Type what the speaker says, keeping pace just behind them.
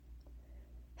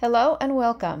Hello and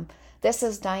welcome. This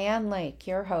is Diane Lake,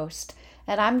 your host,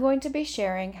 and I'm going to be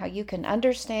sharing how you can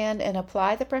understand and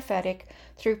apply the prophetic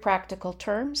through practical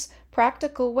terms,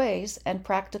 practical ways, and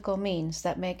practical means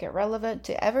that make it relevant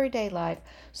to everyday life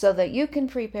so that you can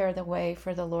prepare the way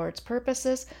for the Lord's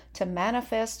purposes to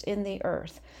manifest in the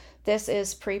earth. This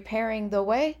is Preparing the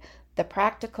Way, the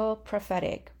Practical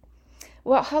Prophetic.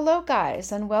 Well, hello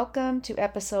guys, and welcome to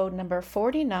episode number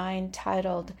 49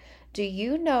 titled, Do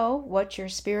You Know What Your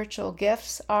Spiritual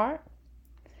Gifts Are?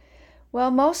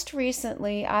 Well, most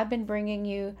recently, I've been bringing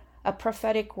you a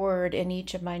prophetic word in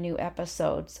each of my new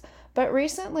episodes. But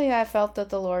recently, I felt that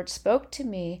the Lord spoke to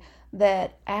me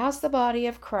that as the body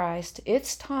of Christ,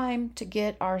 it's time to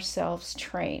get ourselves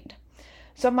trained.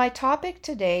 So my topic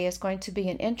today is going to be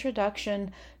an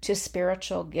introduction to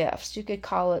spiritual gifts. You could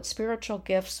call it Spiritual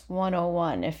Gifts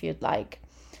 101 if you'd like.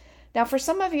 Now, for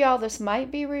some of y'all, this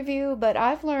might be review, but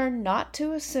I've learned not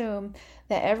to assume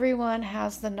that everyone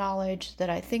has the knowledge that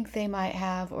I think they might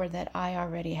have or that I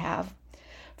already have.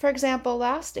 For example,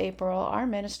 last April, our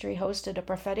ministry hosted a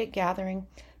prophetic gathering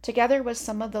together with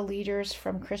some of the leaders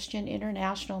from Christian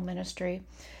International Ministry.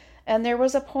 And there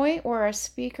was a point where a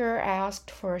speaker asked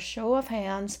for a show of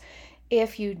hands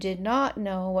if you did not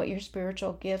know what your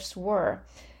spiritual gifts were.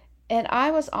 And I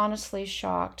was honestly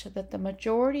shocked that the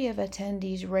majority of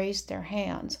attendees raised their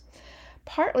hands.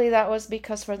 Partly that was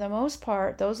because for the most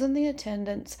part, those in the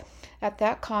attendance at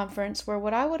that conference were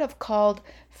what I would have called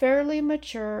fairly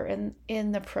mature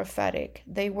in the prophetic.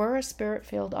 They were a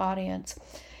spirit-filled audience.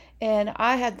 And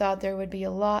I had thought there would be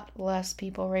a lot less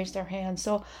people raise their hands.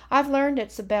 So I've learned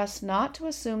it's the best not to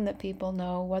assume that people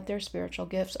know what their spiritual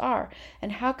gifts are.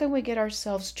 And how can we get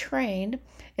ourselves trained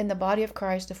in the body of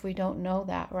Christ if we don't know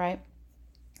that, right?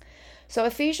 So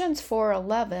Ephesians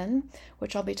 4:11,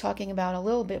 which I'll be talking about a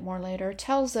little bit more later,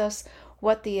 tells us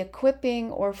what the equipping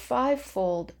or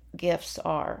fivefold gifts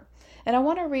are. And I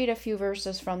want to read a few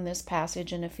verses from this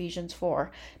passage in Ephesians 4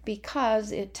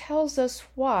 because it tells us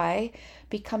why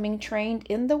becoming trained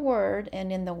in the Word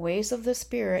and in the ways of the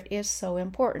Spirit is so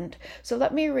important. So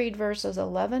let me read verses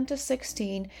 11 to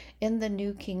 16 in the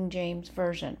New King James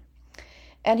Version.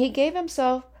 And he gave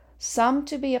himself some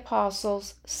to be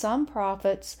apostles, some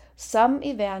prophets, some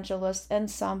evangelists, and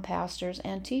some pastors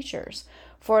and teachers,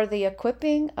 for the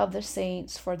equipping of the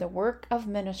saints, for the work of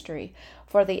ministry,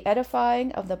 for the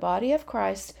edifying of the body of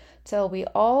Christ, till we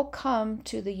all come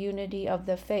to the unity of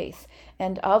the faith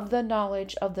and of the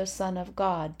knowledge of the Son of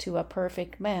God, to a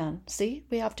perfect man. See,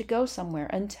 we have to go somewhere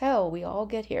until we all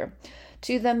get here.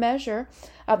 To the measure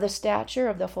of the stature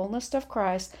of the fullness of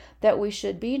Christ, that we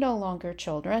should be no longer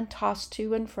children, tossed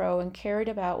to and fro and carried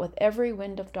about with every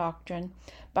wind of doctrine,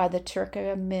 by the trick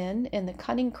of men in the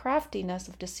cunning craftiness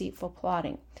of deceitful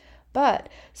plotting. But,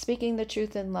 speaking the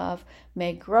truth in love,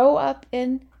 may grow up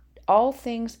in all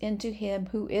things into him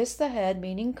who is the head,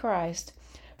 meaning Christ,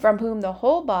 from whom the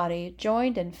whole body,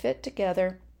 joined and fit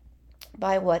together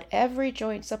by what every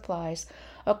joint supplies,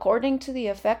 according to the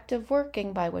effective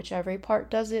working by which every part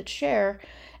does its share,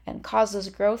 and causes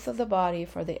growth of the body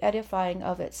for the edifying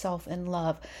of itself in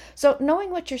love. So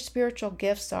knowing what your spiritual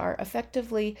gifts are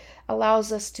effectively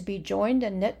allows us to be joined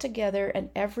and knit together, and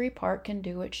every part can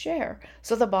do its share,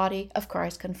 so the body of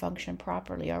Christ can function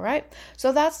properly, all right?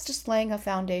 So that's just laying a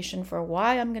foundation for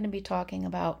why I'm going to be talking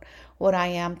about what I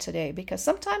am today, because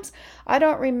sometimes I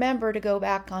don't remember to go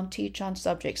back and teach on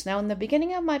subjects. Now, in the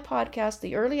beginning of my podcast,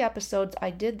 the early episodes, I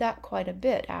did that quite a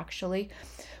bit, actually.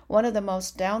 One of the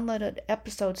most downloaded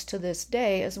episodes to this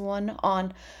day is one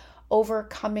on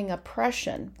overcoming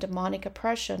oppression, demonic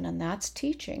oppression, and that's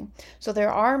teaching. So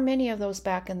there are many of those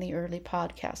back in the early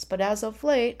podcasts. But as of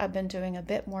late, I've been doing a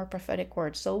bit more prophetic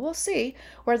words. So we'll see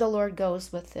where the Lord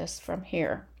goes with this from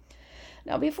here.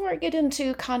 Now, before I get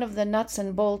into kind of the nuts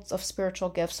and bolts of Spiritual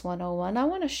Gifts 101, I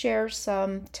want to share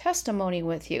some testimony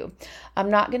with you.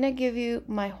 I'm not going to give you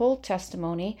my whole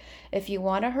testimony. If you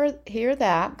want to hear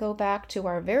that, go back to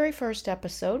our very first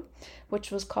episode, which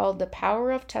was called The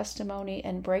Power of Testimony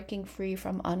and Breaking Free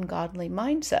from Ungodly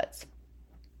Mindsets.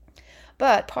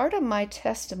 But part of my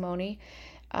testimony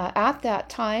at that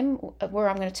time, where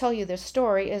I'm going to tell you this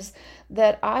story, is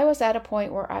that I was at a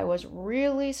point where I was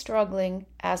really struggling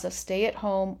as a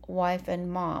stay-at-home wife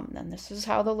and mom. And this is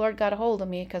how the Lord got a hold of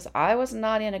me, because I was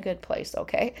not in a good place,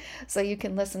 okay? So you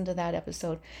can listen to that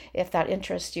episode if that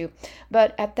interests you.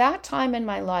 But at that time in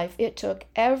my life, it took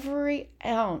every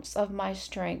ounce of my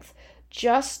strength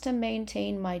just to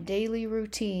maintain my daily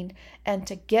routine and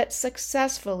to get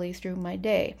successfully through my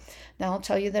day. Now, I'll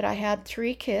tell you that I had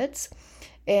 3 kids,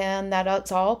 and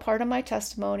that's all part of my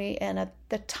testimony. And at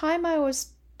the time I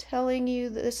was telling you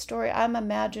this story, I'm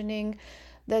imagining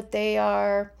that they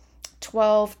are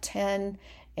 12, 10,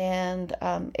 and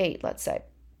 8, let's say.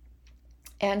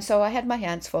 And so I had my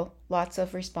hands full, lots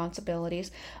of responsibilities.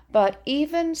 But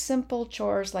even simple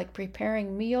chores like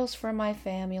preparing meals for my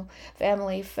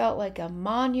family felt like a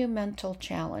monumental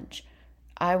challenge.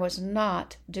 I was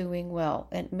not doing well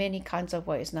in many kinds of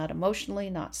ways, not emotionally,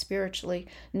 not spiritually,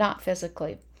 not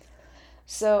physically.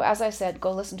 So, as I said,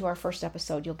 go listen to our first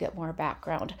episode, you'll get more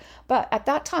background. But at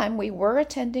that time, we were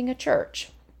attending a church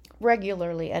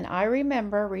regularly, and I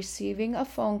remember receiving a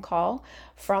phone call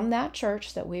from that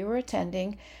church that we were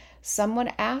attending.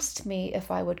 Someone asked me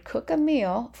if I would cook a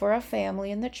meal for a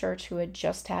family in the church who had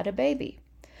just had a baby.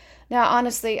 Now,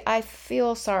 honestly, I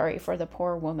feel sorry for the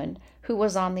poor woman who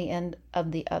was on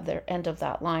the other end of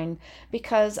that line,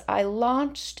 because I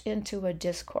launched into a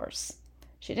discourse.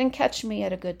 She didn't catch me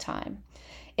at a good time,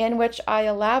 in which I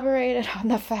elaborated on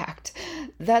the fact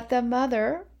that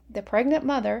the pregnant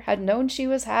mother, had known she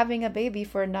was having a baby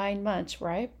for 9 months,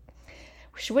 right?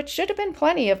 Which should have been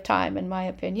plenty of time, in my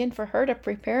opinion, for her to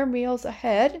prepare meals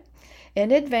ahead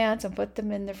in advance and put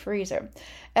them in the freezer.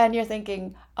 And you're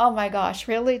thinking, oh my gosh,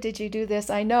 really? Did you do this?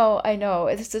 I know.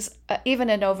 This is even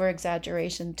an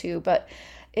over-exaggeration too, but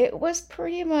it was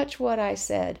pretty much what I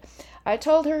said. I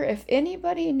told her if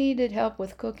anybody needed help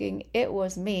with cooking, it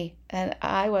was me, and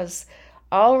I was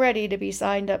all ready to be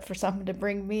signed up for someone to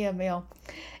bring me a meal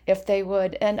if they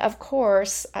would. And of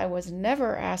course, I was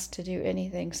never asked to do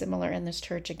anything similar in this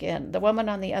church again. The woman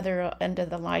on the other end of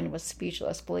the line was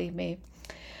speechless, believe me.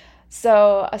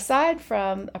 So aside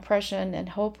from oppression and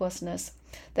hopelessness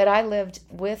that I lived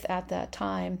with at that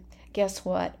time, guess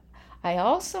what? I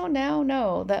also now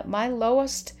know that my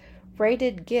lowest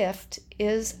rated gift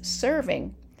is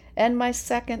serving. And my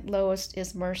second lowest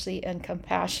is mercy and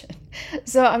compassion.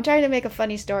 So I'm trying to make a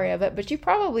funny story of it, but you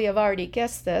probably have already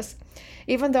guessed this.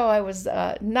 Even though I was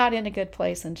not in a good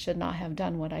place and should not have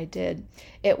done what I did,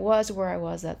 it was where I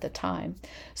was at the time.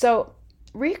 So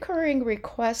recurring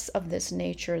requests of this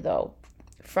nature, though,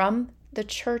 from the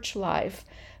church life,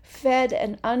 fed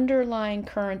an underlying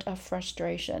current of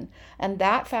frustration, and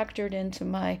that factored into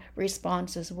my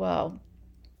response as well.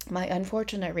 My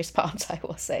unfortunate response, I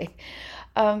will say,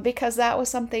 because that was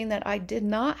something that I did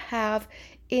not have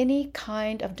any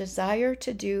kind of desire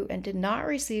to do and did not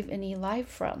receive any life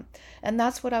from. And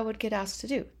that's what I would get asked to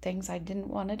do, things I didn't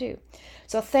want to do.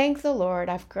 So thank the Lord,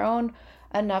 I've grown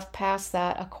enough past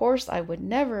that. Of course, I would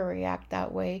never react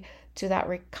that way to that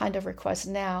kind of request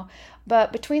now.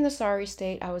 But between the sorry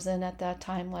state I was in at that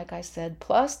time, like I said,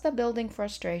 plus the building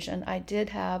frustration, I did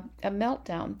have a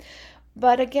meltdown.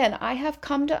 But again, I have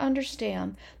come to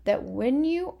understand that when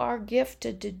you are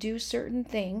gifted to do certain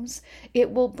things,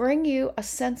 it will bring you a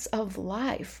sense of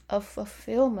life, of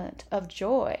fulfillment, of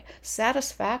joy,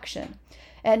 satisfaction.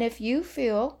 And if you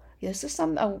feel, this is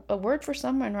a word for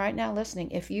someone right now listening,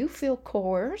 if you feel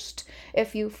coerced,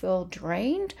 if you feel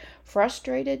drained,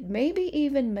 frustrated, maybe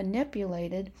even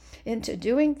manipulated into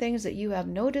doing things that you have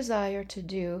no desire to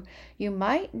do, you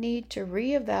might need to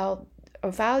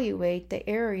evaluate the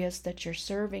areas that you're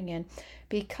serving in,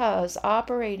 because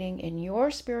operating in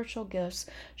your spiritual gifts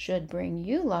should bring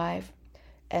you life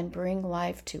and bring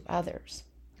life to others.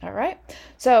 All right?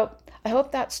 So I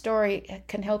hope that story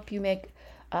can help you make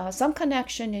some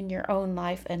connection in your own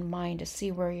life and mind to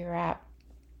see where you're at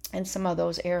in some of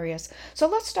those areas. So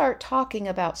let's start talking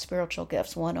about Spiritual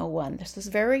Gifts 101. This is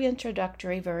very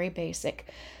introductory, very basic.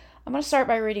 I'm going to start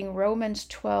by reading Romans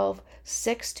 12,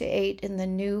 6-8 in the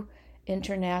New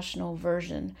International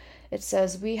Version. It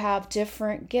says, we have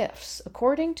different gifts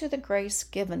according to the grace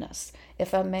given us.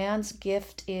 If a man's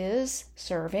gift is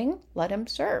serving, let him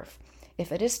serve.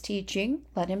 If it is teaching,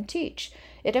 let him teach.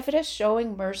 And if it is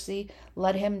showing mercy,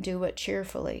 let him do it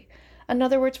cheerfully. In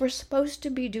other words, we're supposed to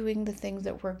be doing the things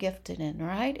that we're gifted in,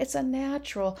 right? It's a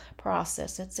natural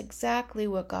process. It's exactly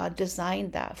what God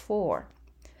designed that for.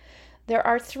 There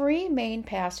are 3 main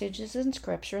passages in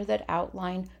Scripture that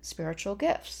outline spiritual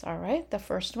gifts, all right? The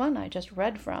first one I just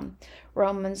read from,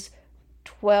 Romans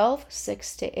 12,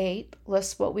 6-8,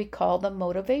 lists what we call the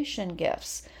motivation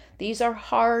gifts. These are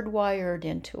hardwired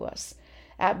into us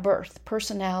at birth,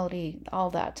 personality, all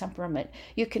that, temperament.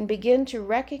 You can begin to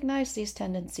recognize these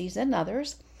tendencies in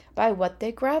others by what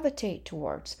they gravitate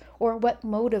towards or what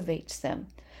motivates them.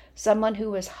 Someone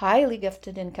who is highly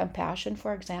gifted in compassion,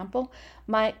 for example,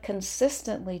 might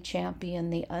consistently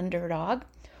champion the underdog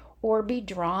or be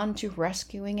drawn to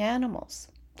rescuing animals.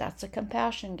 That's a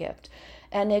compassion gift.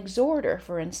 An exhorter,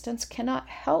 for instance, cannot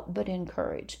help but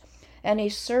encourage. And a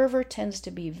server tends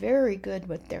to be very good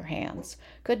with their hands.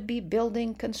 Could be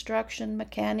building, construction,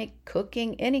 mechanic,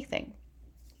 cooking, anything.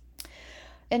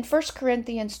 In 1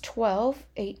 Corinthians 12,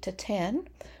 8-10,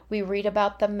 we read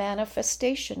about the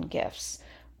manifestation gifts.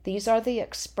 These are the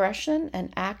expression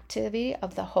and activity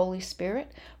of the Holy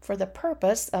Spirit for the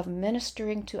purpose of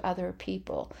ministering to other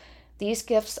people. These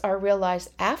gifts are realized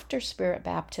after Spirit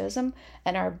baptism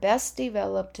and are best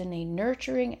developed in a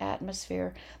nurturing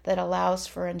atmosphere that allows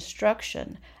for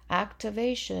instruction,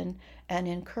 activation, and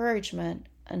encouragement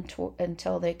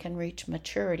until they can reach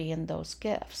maturity in those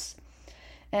gifts.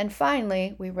 And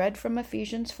finally, we read from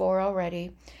Ephesians 4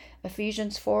 already.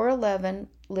 Ephesians 4:11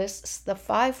 lists the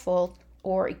fivefold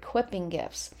or equipping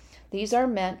gifts. These are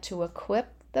meant to equip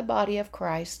the body of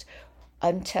Christ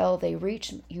until they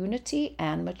reach unity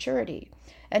and maturity.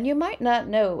 And you might not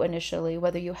know initially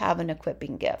whether you have an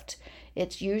equipping gift.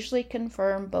 It's usually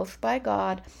confirmed both by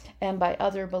God and by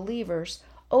other believers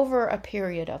over a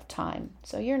period of time.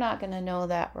 So you're not going to know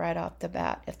that right off the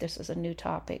bat if this is a new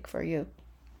topic for you.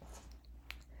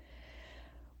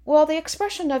 Well, the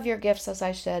expression of your gifts, as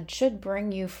I said, should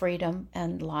bring you freedom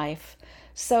and life.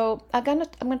 So I'm going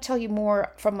to tell you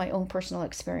more from my own personal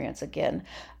experience again.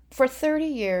 For 30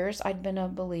 years, I'd been a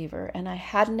believer, and I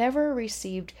had never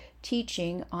received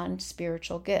teaching on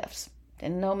spiritual gifts.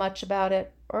 Didn't know much about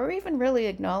it, or even really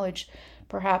acknowledge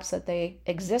perhaps that they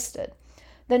existed.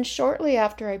 Then shortly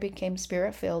after I became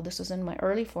Spirit-filled, this was in my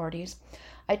early 40s,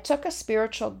 I took a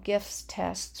spiritual gifts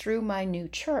test through my new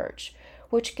church,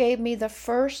 which gave me the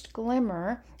first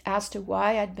glimmer as to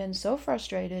why I'd been so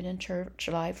frustrated in church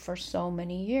life for so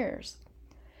many years.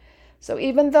 So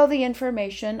even though the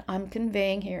information I'm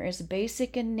conveying here is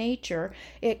basic in nature,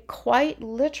 it quite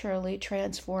literally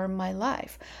transformed my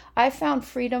life. I found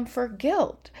freedom for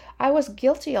guilt. I was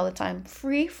guilty all the time.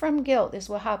 Free from guilt is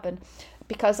what happened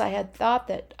because I had thought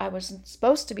that I was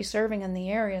supposed to be serving in the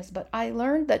areas, but I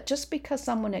learned that just because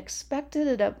someone expected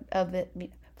it of it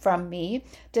from me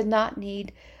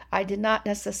I did not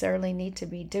necessarily need to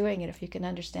be doing it, if you can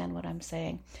understand what I'm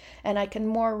saying. And I can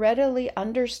more readily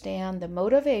understand the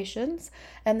motivations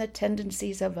and the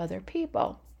tendencies of other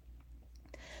people.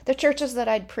 The churches that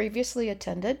I'd previously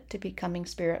attended to becoming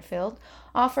Spirit-filled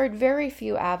offered very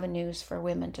few avenues for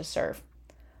women to serve.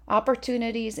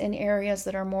 Opportunities in areas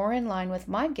that are more in line with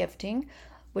my gifting,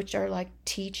 which are like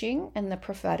teaching and the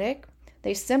prophetic,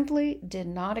 they simply did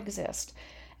not exist.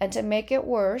 And to make it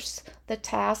worse, the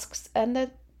tasks and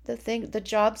the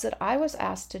jobs that I was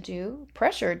asked to do,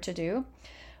 pressured to do,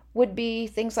 would be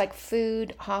things like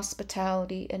food,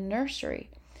 hospitality, and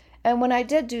nursery. And when I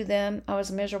did do them, I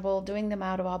was miserable doing them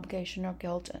out of obligation or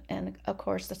guilt. And of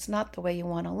course, that's not the way you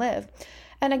want to live.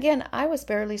 And again, I was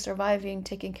barely surviving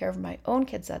taking care of my own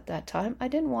kids at that time. I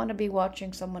didn't want to be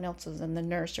watching someone else's in the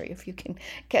nursery, if you can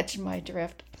catch my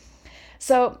drift.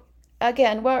 So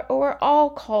again, we're all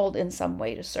called in some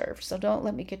way to serve, so don't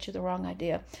let me get you the wrong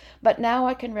idea. But now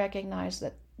I can recognize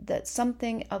that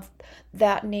something of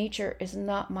that nature is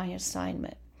not my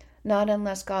assignment, not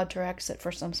unless God directs it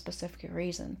for some specific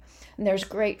reason. And there's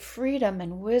great freedom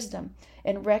and wisdom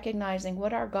in recognizing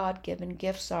what our God-given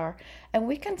gifts are, and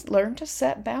we can learn to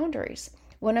set boundaries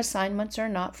when assignments are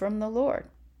not from the Lord.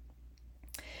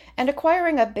 And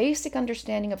acquiring a basic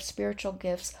understanding of spiritual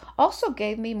gifts also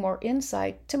gave me more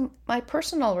insight to my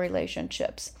personal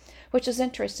relationships, which is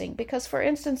interesting because, for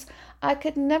instance, I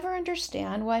could never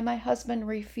understand why my husband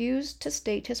refused to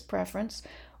state his preference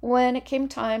when it came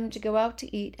time to go out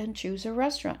to eat and choose a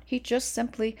restaurant. He just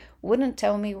simply wouldn't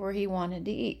tell me where he wanted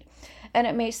to eat. And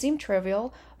it may seem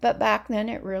trivial, but back then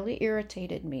it really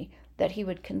irritated me that he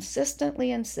would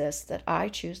consistently insist that I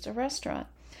choose the restaurant.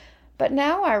 But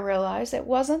now I realize it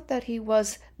wasn't that he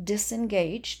was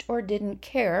disengaged or didn't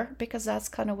care, because that's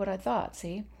kind of what I thought,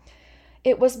 see?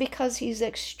 It was because he's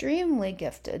extremely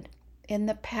gifted in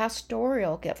the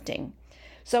pastoral gifting.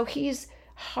 So he's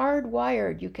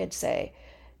hardwired, you could say,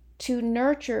 to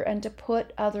nurture and to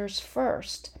put others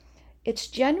first. It's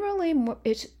genuinely, more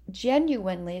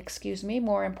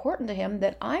important to him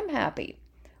that I'm happy.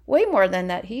 Way more than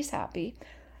that he's happy.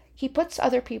 He puts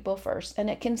other people first, and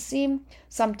it can seem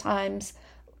sometimes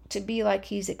to be like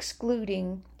he's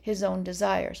excluding his own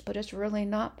desires, but it's really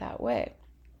not that way.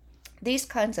 These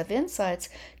kinds of insights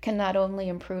can not only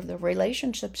improve the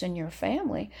relationships in your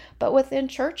family, but within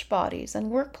church bodies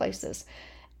and workplaces.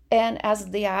 And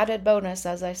as the added bonus,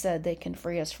 as I said, they can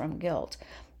free us from guilt.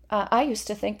 I used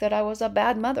to think that I was a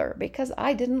bad mother because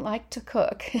I didn't like to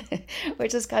cook,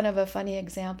 which is kind of a funny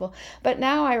example. But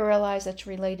now I realize it's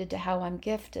related to how I'm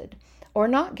gifted, or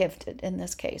not gifted in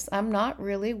this case. I'm not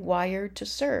really wired to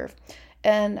serve,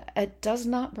 and it does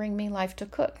not bring me life to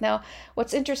cook. Now,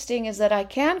 what's interesting is that I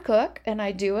can cook, and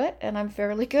I do it, and I'm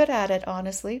fairly good at it,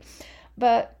 honestly.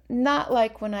 but not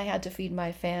like when I had to feed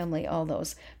my family all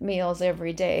those meals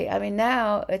every day. I mean,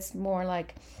 now it's more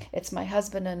like it's my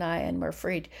husband and I, and we're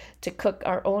free to cook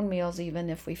our own meals even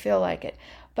if we feel like it.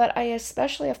 But I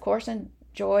especially, of course,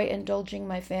 enjoy indulging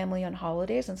my family on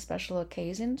holidays and special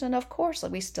occasions. And of course,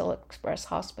 we still express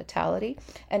hospitality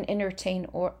and entertain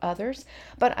others.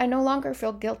 But I no longer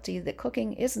feel guilty that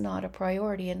cooking is not a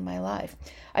priority in my life.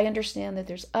 I understand that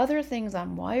there's other things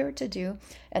I'm wired to do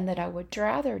and that I would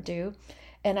rather do.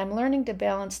 And I'm learning to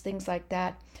balance things like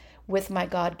that with my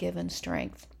God-given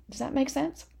strength. Does that make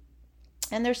sense?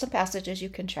 And there's some passages you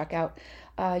can check out.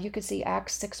 You could see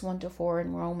Acts 6:1-4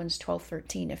 and Romans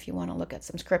 12:13 if you want to look at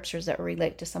some scriptures that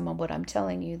relate to some of what I'm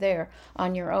telling you there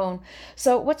on your own.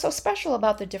 So what's so special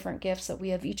about the different gifts that we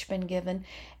have each been given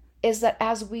is that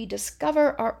as we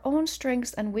discover our own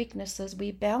strengths and weaknesses,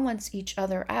 we balance each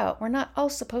other out. We're not all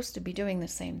supposed to be doing the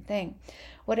same thing.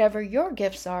 Whatever your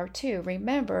gifts are, too,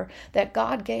 remember that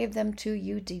God gave them to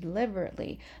you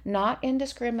deliberately, not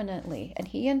indiscriminately, and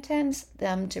He intends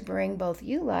them to bring both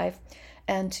you life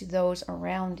and to those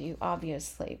around you,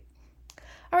 obviously.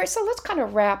 All right, so let's kind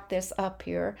of wrap this up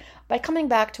here by coming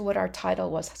back to what our title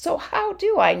was. So how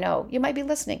do I know? You might be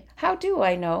listening. How do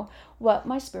I know what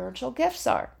my spiritual gifts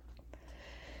are?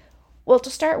 Well,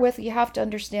 to start with, you have to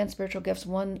understand Spiritual Gifts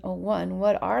 101.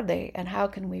 What are they and how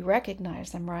can we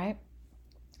recognize them, right?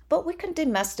 But we can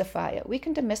demystify it. We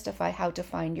can demystify how to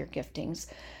find your giftings.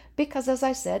 Because as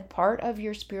I said, part of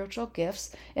your spiritual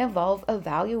gifts involve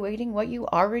evaluating what you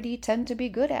already tend to be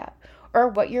good at or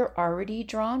what you're already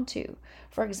drawn to.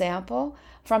 For example,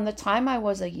 from the time I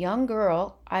was a young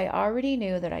girl, I already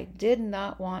knew that I did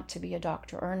not want to be a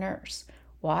doctor or nurse.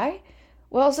 Why?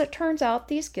 Well, as it turns out,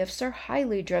 these gifts are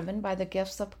highly driven by the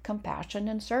gifts of compassion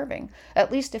and serving, at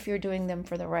least if you're doing them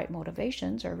for the right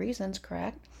motivations or reasons,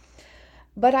 correct?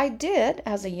 But I did,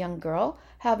 as a young girl,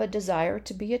 have a desire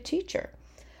to be a teacher.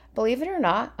 Believe it or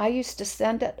not, I used to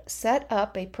set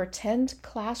up a pretend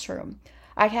classroom.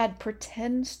 I had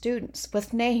pretend students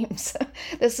with names.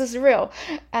 This is real.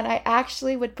 And I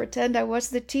actually would pretend I was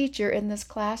the teacher in this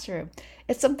classroom.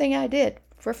 It's something I did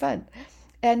for fun.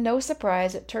 And no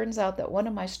surprise, it turns out that one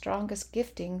of my strongest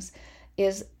giftings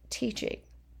is teaching,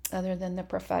 other than the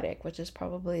prophetic, which is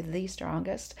probably the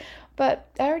strongest. But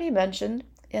I already mentioned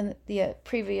in the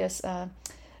previous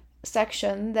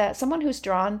section that someone who's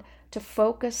drawn to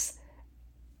focus,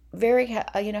 very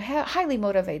highly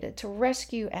motivated to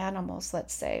rescue animals,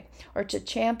 let's say, or to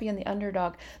champion the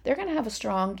underdog, they're going to have a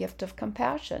strong gift of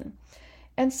compassion.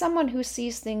 And someone who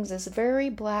sees things as very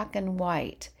black and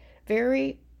white,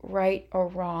 very right or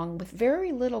wrong, with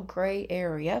very little gray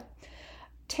area,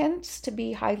 tends to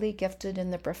be highly gifted in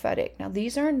the prophetic. Now,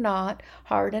 these are not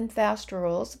hard and fast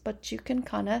rules, but you can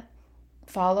kind of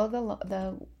follow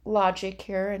the logic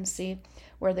here and see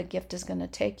where the gift is going to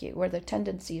take you, where the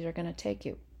tendencies are going to take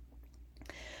you.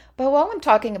 But while I'm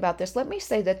talking about this, let me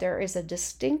say that there is a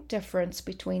distinct difference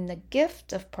between the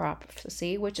gift of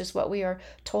prophecy, which is what we are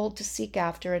told to seek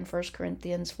after in 1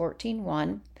 Corinthians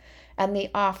 14:1, and the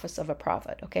office of a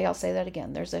prophet. Okay, I'll say that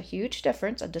again. There's a huge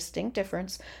difference, a distinct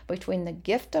difference between the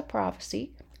gift of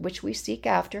prophecy, which we seek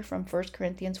after from 1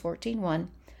 Corinthians 14:1,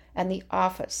 and the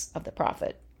office of the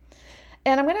prophet.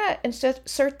 And I'm going to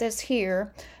insert this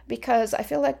here because I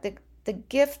feel like the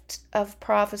gift of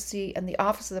prophecy and the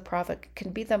office of the prophet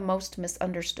can be the most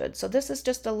misunderstood. So this is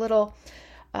just a little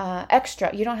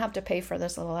extra. You don't have to pay for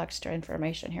this little extra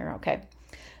information here, okay?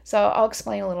 So I'll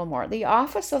explain a little more. The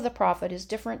office of the prophet is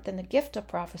different than the gift of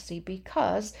prophecy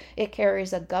because it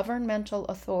carries a governmental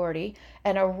authority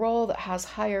and a role that has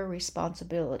higher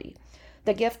responsibility.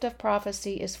 The gift of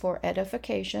prophecy is for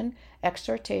edification,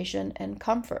 exhortation, and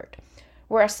comfort.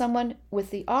 Whereas someone with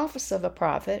the office of a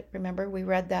prophet, remember we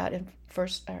read that in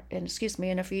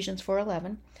Ephesians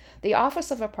 4:11, the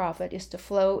office of a prophet is to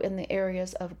flow in the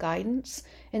areas of guidance,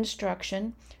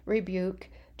 instruction, rebuke,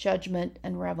 judgment,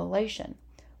 and revelation.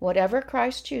 Whatever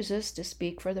Christ chooses to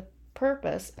speak for the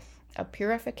purpose of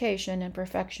purification and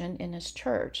perfection in His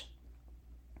church.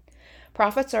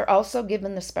 Prophets are also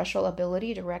given the special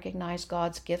ability to recognize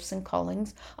God's gifts and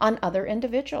callings on other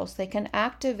individuals. They can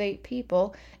activate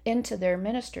people into their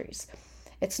ministries.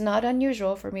 It's not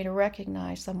unusual for me to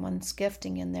recognize someone's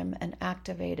gifting in them and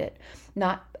activate it.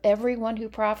 Not everyone who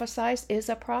prophesies is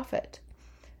a prophet.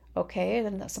 Okay,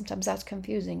 and sometimes that's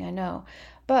confusing, I know.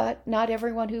 But not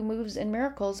everyone who moves in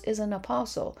miracles is an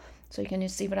apostle. So you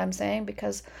see what I'm saying?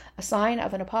 Because a sign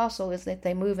of an apostle is that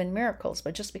they move in miracles.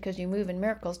 But just because you move in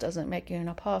miracles doesn't make you an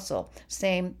apostle.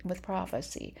 Same with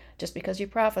prophecy. Just because you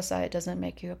prophesy, it doesn't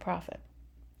make you a prophet.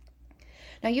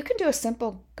 Now, you can do a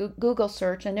simple Google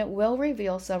search and it will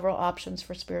reveal several options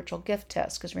for spiritual gift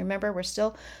tests, because remember, we're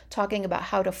still talking about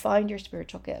how to find your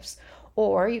spiritual gifts.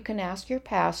 Or you can ask your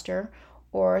pastor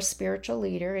or a spiritual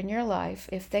leader in your life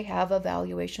if they have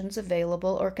evaluations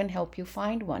available or can help you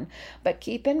find one. But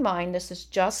keep in mind, this is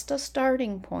just a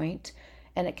starting point,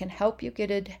 and it can help you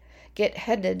get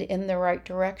headed in the right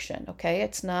direction. Okay,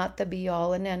 it's not the be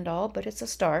all and end all, but it's a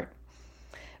start.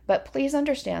 But please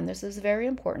understand, this is very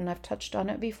important. I've touched on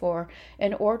it before.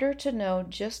 In order to know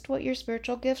just what your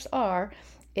spiritual gifts are,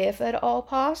 if at all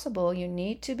possible, you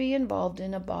need to be involved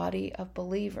in a body of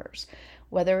believers,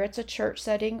 whether it's a church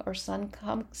setting or some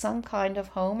kind of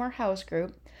home or house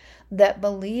group that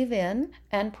believe in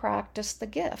and practice the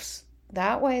gifts.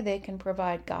 That way they can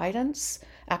provide guidance,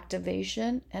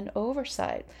 activation, and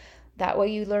oversight. That way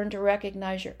you learn to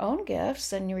recognize your own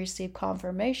gifts and you receive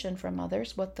confirmation from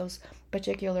others what those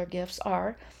particular gifts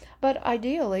are. But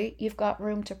ideally, you've got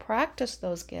room to practice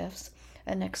those gifts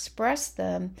and express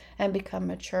them and become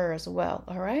mature as well.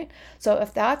 All right? So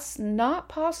if that's not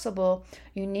possible,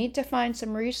 you need to find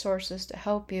some resources to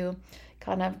help you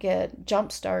kind of get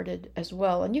jump started as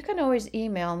well. And you can always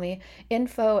email me,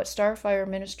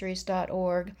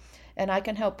 info@starfireministries.org, and I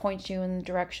can help point you in the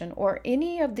direction. Or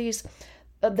any of these,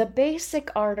 the basic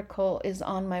article is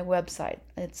on my website.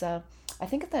 It's I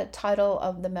think the title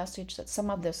of the message that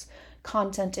some of this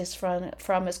content is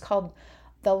from is called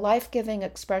The Life-Giving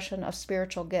Expression of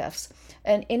Spiritual Gifts.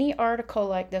 And any article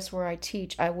like this where I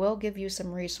teach, I will give you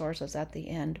some resources at the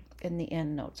end, in the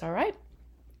end notes, all right?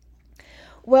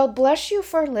 Well, bless you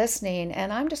for listening,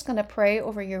 and I'm just going to pray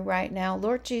over you right now.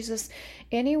 Lord Jesus,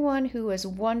 anyone who is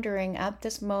wondering at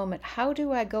this moment, how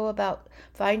do I go about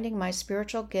finding my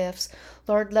spiritual gifts?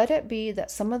 Lord, let it be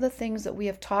that some of the things that we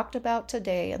have talked about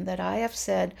today and that I have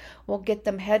said will get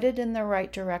them headed in the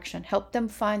right direction. Help them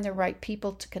find the right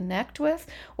people to connect with,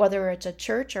 whether it's a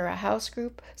church or a house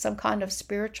group, some kind of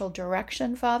spiritual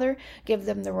direction, Father. Give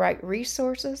them the right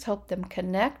resources. Help them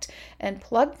connect and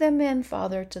plug them in,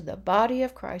 Father, to the body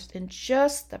of Christ in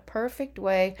just the perfect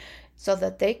way, so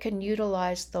that they can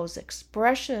utilize those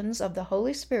expressions of the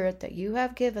Holy Spirit that you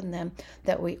have given them,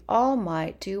 that we all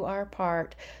might do our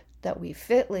part, that we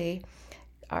fitly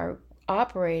are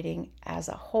operating as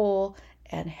a whole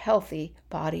and healthy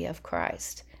body of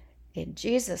Christ. In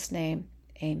Jesus' name,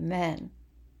 amen.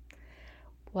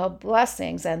 Well,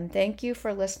 blessings, and thank you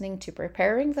for listening to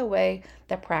Preparing the Way,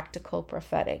 the Practical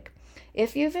Prophetic.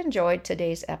 If you've enjoyed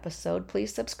today's episode,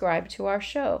 please subscribe to our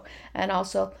show. And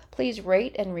also, please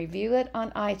rate and review it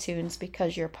on iTunes,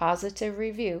 because your positive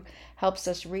review helps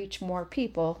us reach more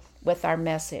people with our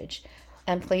message.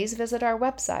 And please visit our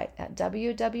website at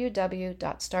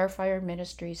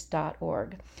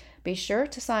www.starfireministries.org. Be sure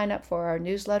to sign up for our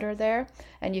newsletter there,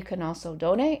 and you can also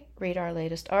donate, read our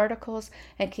latest articles,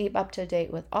 and keep up to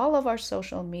date with all of our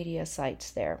social media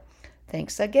sites there.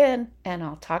 Thanks again, and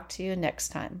I'll talk to you next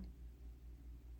time.